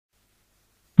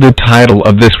The title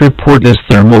of this report is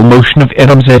Thermal Motion of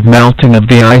Atoms at Melting of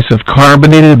the Ice of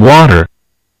Carbonated Water.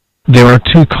 There are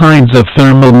two kinds of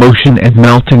thermal motion at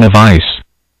melting of ice.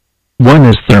 One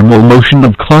is thermal motion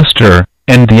of cluster,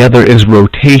 and the other is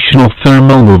rotational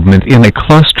thermal movement in a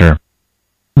cluster.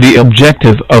 The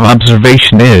objective of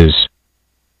observation is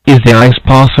the ice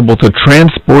possible to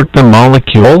transport the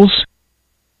molecules?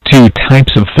 Two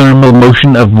types of thermal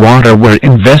motion of water were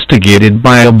investigated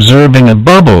by observing the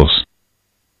bubbles.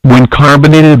 When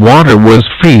carbonated water was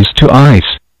freeze to ice,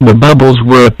 the bubbles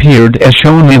were appeared as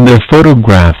shown in the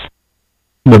photograph.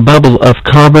 The bubble of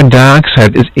carbon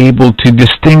dioxide is able to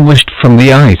distinguish from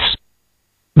the ice.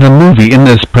 The movie in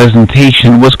this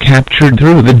presentation was captured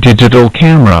through the digital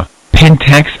camera,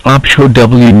 Pentax Optio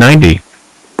W.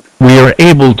 We are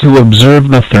able to observe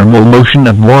the thermal motion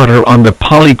of water on the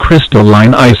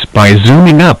polycrystalline ice by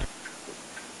zooming up.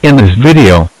 In this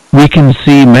video, we can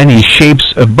see many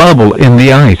shapes of bubble in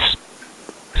the ice.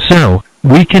 So,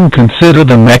 we can consider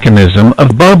the mechanism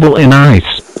of bubble in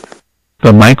ice.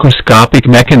 The microscopic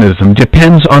mechanism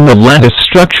depends on the lattice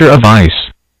structure of ice.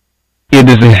 It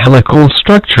is a helical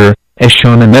structure, as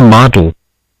shown in the model.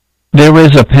 There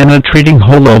is a penetrating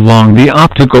hole along the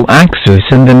optical axis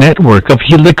in the network of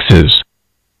helixes.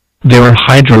 There are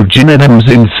hydrogen atoms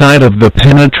inside of the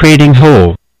penetrating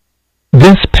hole.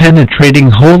 This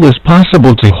penetrating hole is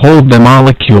possible to hold the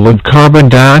molecule of carbon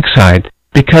dioxide,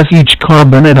 because each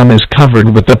carbon atom is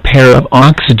covered with a pair of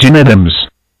oxygen atoms.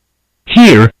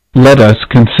 Here, let us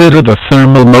consider the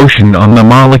thermal motion on the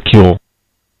molecule.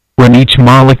 When each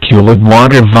molecule of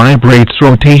water vibrates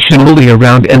rotationally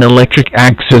around an electric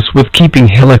axis with keeping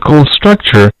helical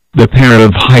structure, the pair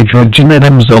of hydrogen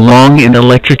atoms along an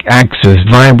electric axis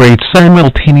vibrates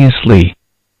simultaneously.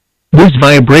 This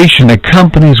vibration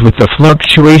accompanies with the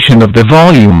fluctuation of the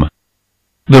volume.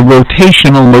 The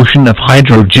rotational motion of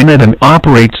hydrogen atom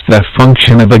operates the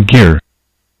function of a gear.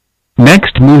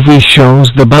 Next movie shows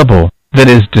the bubble that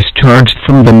is discharged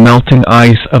from the melting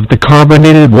ice of the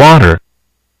carbonated water.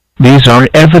 These are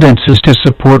evidences to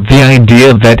support the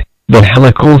idea that the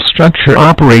helical structure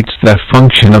operates the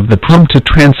function of the pump to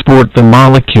transport the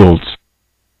molecules.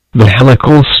 The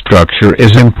helical structure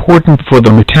is important for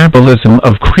the metabolism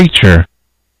of creature.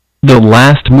 The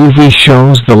last movie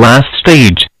shows the last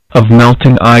stage of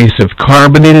melting ice of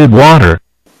carbonated water.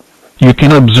 You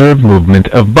can observe movement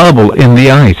of bubble in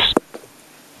the ice.